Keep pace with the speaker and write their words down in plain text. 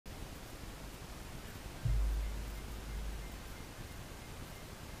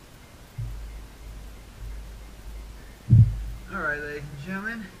Alright, ladies and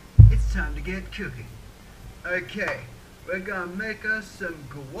gentlemen, it's time to get cooking. Okay, we're gonna make us some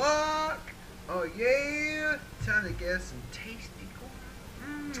guac. Oh yeah, time to get some tasty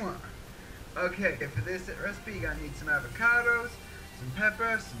guac. Mwah. Okay, for this recipe you're gonna need some avocados, some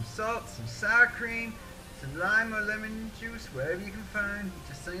pepper, some salt, some sour cream, some lime or lemon juice, wherever you can find,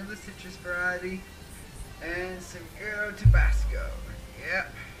 just some of the citrus variety, and some Tabasco.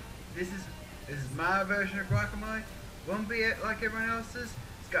 Yep, this is my version of guacamole. Won't be it like everyone else's.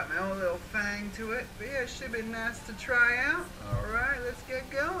 It's got my own little fang to it, but yeah, it should be nice to try out. Alright, let's get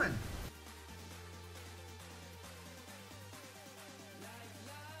going.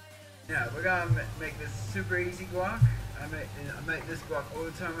 Now, we're gonna make this super easy guac. I make this guac all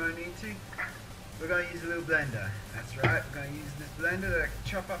the time when I need to. We're gonna use a little blender. That's right, we're gonna use this blender to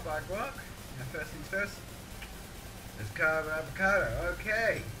chop up our guac. Now, first things first, let's carve an avocado.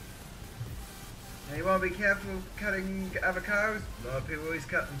 Okay. Now you want to be careful cutting avocados. A lot of people always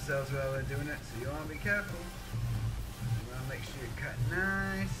cut themselves while they're doing it, so you want to be careful. You want to make sure you cut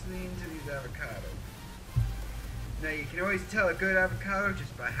nicely into these avocados. Now you can always tell a good avocado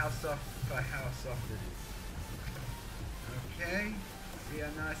just by how soft it is. Okay, see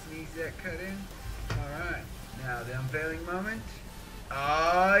how nice and easy that cut in. All right, now the unveiling moment.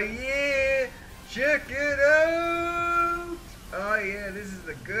 Oh yeah, check it out. Oh yeah, this is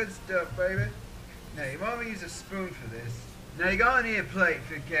the good stuff, baby. Now you want to use a spoon for this. Now you're going to need a plate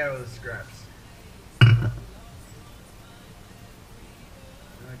to get all the scraps.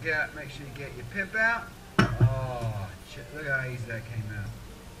 Make sure you get your pip out. Oh, look how easy that came out.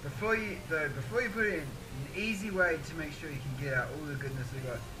 Before you put it in, an easy way to make sure you can get out all the goodness we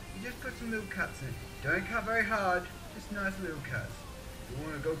got, you just put some little cuts in. Don't cut very hard, just nice little cuts. You don't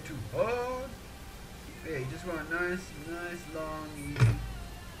want to go too hard. Yeah, you just want nice, long, easy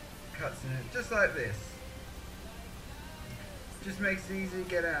cuts in it, just like this. Just makes it easy to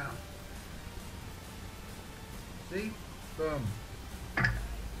get out. See? Boom.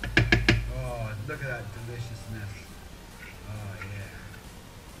 Oh, look at that deliciousness. Oh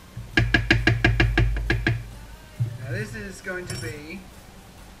yeah. Now this is going to be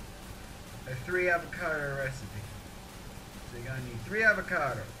a 3 avocado recipe. So you're going to need 3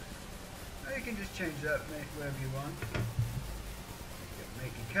 avocados. Or you can just change it up, make whatever you want.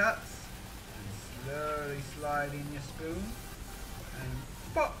 Make your cuts and slowly slide in your spoon and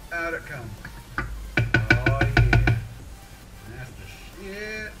pop, out it comes. Oh yeah, that's the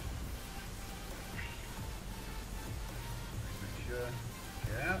shit. Make sure,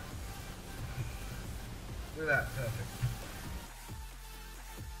 get out. Look at that, perfect.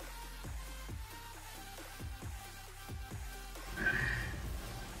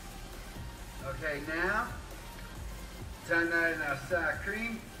 Okay, now time that in our sour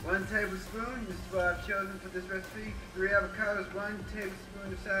cream. 1 tablespoon, this is what I've chosen for this recipe. 3 avocados, 1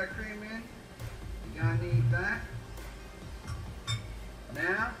 tablespoon of sour cream in. You're gonna need that.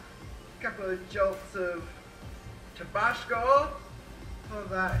 Now, a couple of jolts of Tabasco for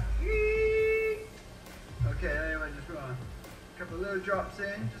that heat. Okay, anyway, just run. A couple of little drops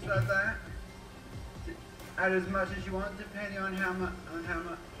in, just like that. Add as much as you want, depending on how much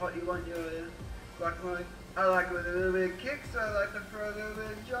hot you want your guacamole. I like it with a little bit of kick, so I like to throw a little bit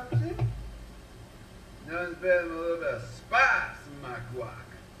of drops in. Nothing's better than a little bit of spice in my guac.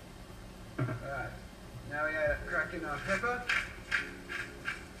 Alright, now we gotta crack in our pepper.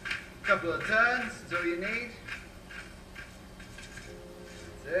 A couple of turns, that's all you need.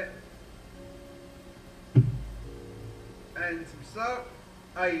 That's it. And some salt.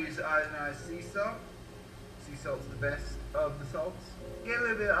 I use iodinized sea salt. Sea salt's the best of the salts. Get a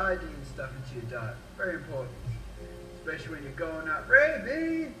little bit of iodine and stuff into your diet. Very important. Especially when you're going out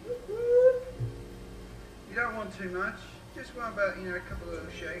raving. You don't want too much. Just want about, a couple of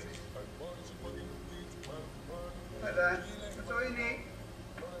little shakes. Like that. That's all you need.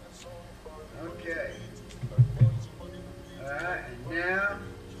 Okay. Alright, and now,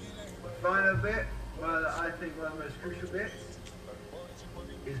 the final bit, I think one of the most crucial bits,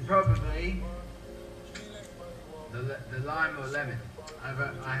 is probably the lime or lemon.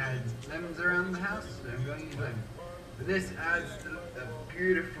 I had lemons around the house, so I'm going to use lemon. But this adds a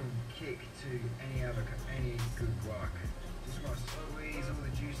beautiful kick to any good guac. Just want to squeeze all the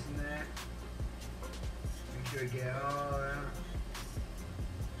juice in there. Make sure you get it all out.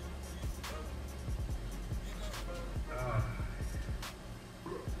 Oh.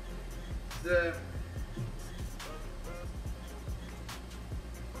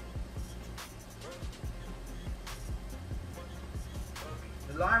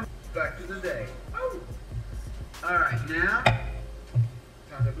 The lime back to the day. Oh. Alright, now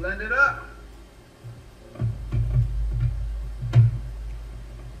time to blend it up.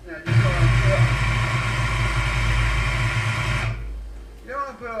 Now just go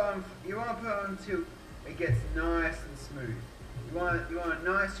on put on. You want to put on until it gets nice and smooth. You want a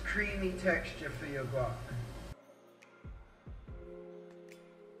nice creamy texture for your guac.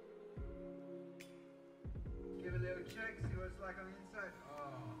 Give a little check, see what it's like on the inside.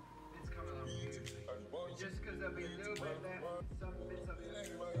 Oh, it's coming along beautifully. Just because there'll be a little bit left, some bits of the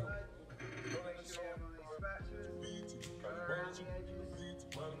inside. Make sure you have one of these spatulas. Go around the edges. Make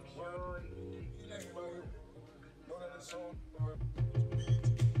sure you get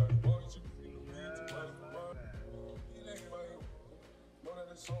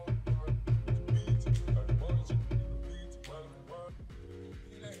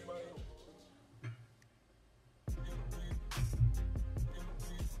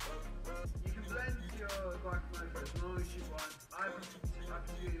You can blend your guacamole for as long as you want. I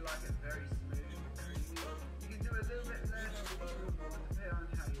particularly like it very smooth and creamy. You can do a little bit less or a little more, depending on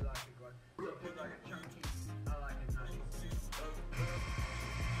how you like it, guys. Some people like it chunky. I like it nice.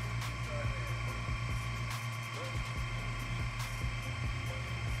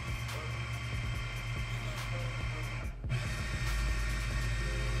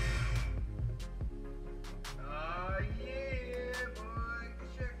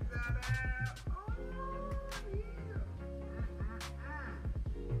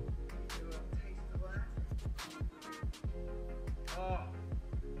 Oh,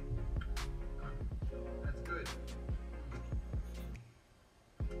 that's good.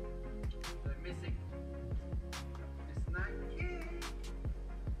 They're missing that cake.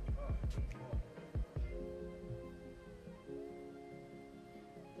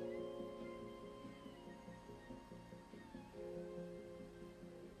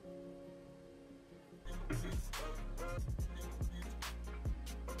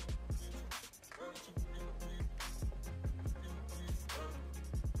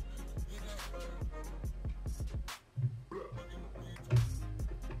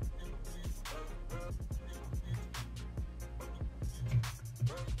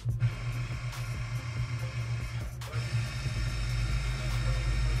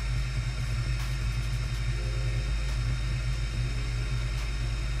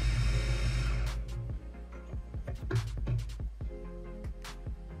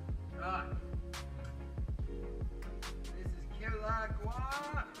 Oh, this is killer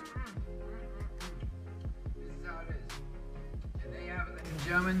guac. This is how it is. And there you have it, ladies and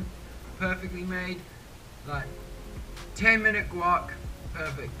gentlemen. Perfectly made, like 10-minute guac.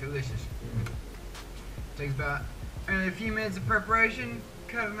 Perfect, delicious. Takes about only a few minutes of preparation.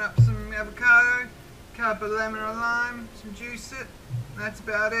 Cutting up some avocado, cut up a lemon or lime, some juice it. That's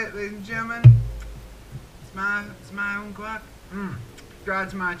about it, ladies and gentlemen. It's my own guac. Subscribe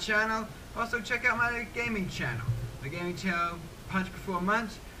to my channel. Also check out my gaming channel. My gaming channel, Punch Before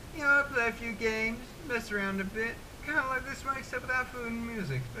Munch. You know, I play a few games, mess around a bit. Kind of like this one, except without food and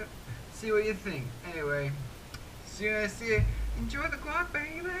music. But see what you think. Anyway, see you. Enjoy the guac,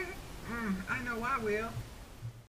 baby. I know I will.